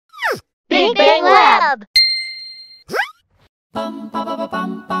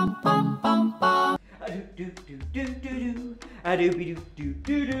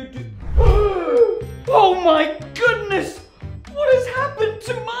A-doobie-doo-doo-doo-doo-doo. Oh my goodness! What has happened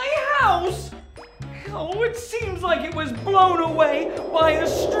to my house? Oh, it seems like it was blown away by a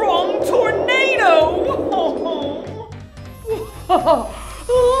strong tornado! Oh,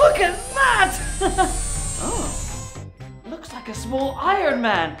 look at that! Oh, looks like a small Iron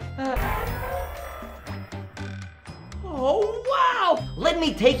Man. Oh, wow! Let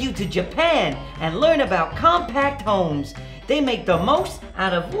me take you to Japan and learn about compact homes. They make the most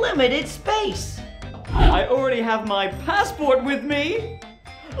out of limited space. I already have my passport with me.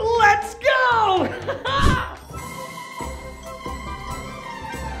 Let's go!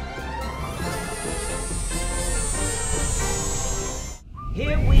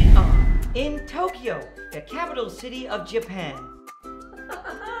 Here we are in Tokyo, the capital city of Japan.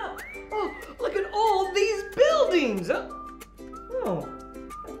 Oh, look at all these buildings! Oh,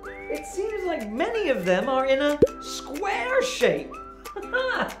 it seems like many of them are in a square shape.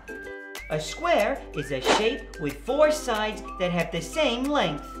 A square is a shape with 4 sides that have the same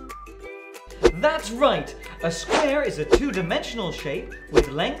length. That's right! A square is a 2-dimensional shape with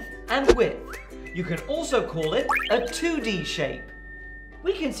length and width. You can also call it a 2D shape.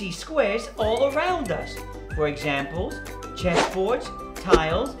 We can see squares all around us. For example, chessboards,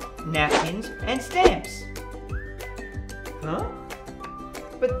 tiles, napkins, and stamps. Huh?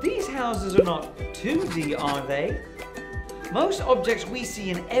 But these houses are not 2D, are they? Most objects we see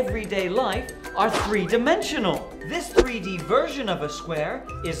in everyday life are 3-dimensional. This 3D version of a square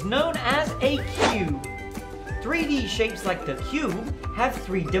is known as a cube. 3D shapes like the cube have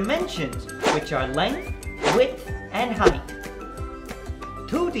 3 dimensions, which are length, width, and height.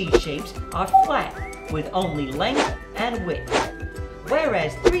 2D shapes are flat, with only length and width,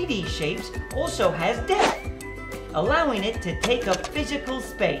 whereas 3D shapes also has depth, allowing it to take up physical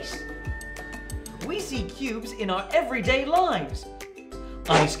space. We see cubes in our everyday lives.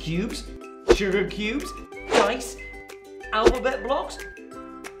 Ice cubes, sugar cubes, dice, alphabet blocks,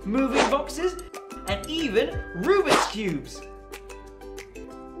 moving boxes, and even Rubik's cubes.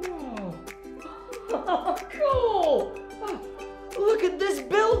 Whoa. Cool! Look at this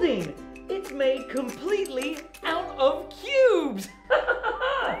building! It's made completely out of cubes!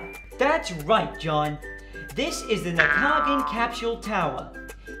 That's right, John. This is the Nakagan Capsule Tower.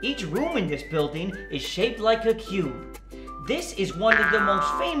 Each room in this building is shaped like a cube. This is one of the most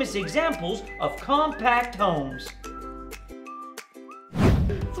famous examples of compact homes.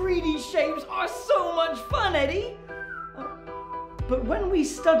 3D shapes are so much fun, Eddie! But when we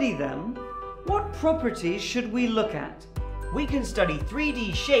study them, what properties should we look at? We can study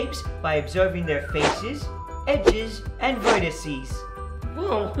 3D shapes by observing their faces, edges, and vertices.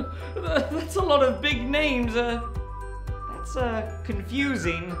 Whoa, that's a lot of big names. That's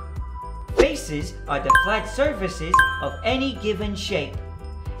confusing. Faces are the flat surfaces of any given shape,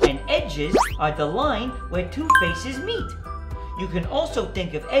 and edges are the line where 2 faces meet. You can also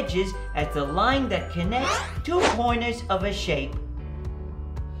think of edges as the line that connects 2 corners of a shape.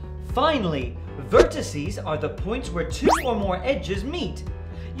 Finally, vertices are the points where 2 or more edges meet.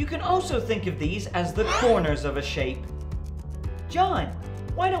 You can also think of these as the corners of a shape. John,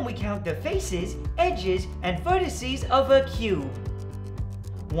 why don't we count the faces, edges, and vertices of a cube?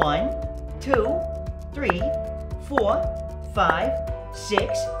 1, 2, 3, 4, 5,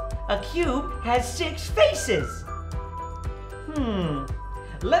 6. A cube has 6 faces.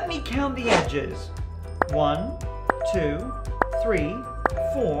 Let me count the edges. 1, 2, 3,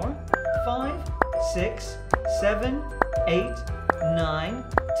 4, 5, 6, 7, 8, 9,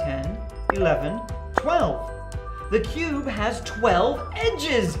 10, 11, 12. The cube has 12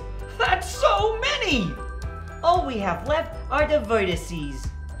 edges! That's so many! All we have left are the vertices.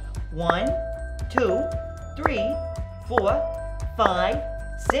 1, 2, 3, 4, 5,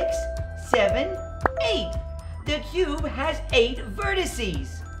 6, 7, 8. The cube has 8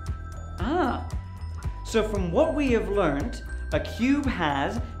 vertices. So from what we have learned, a cube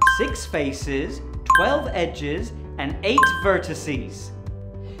has 6 faces, 12 edges, and 8 vertices.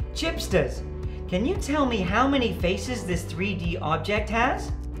 Chipsters, can you tell me how many faces this 3D object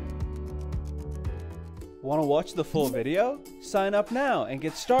has? Want to watch the full video? Sign up now and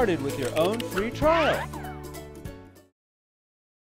get started with your own free trial.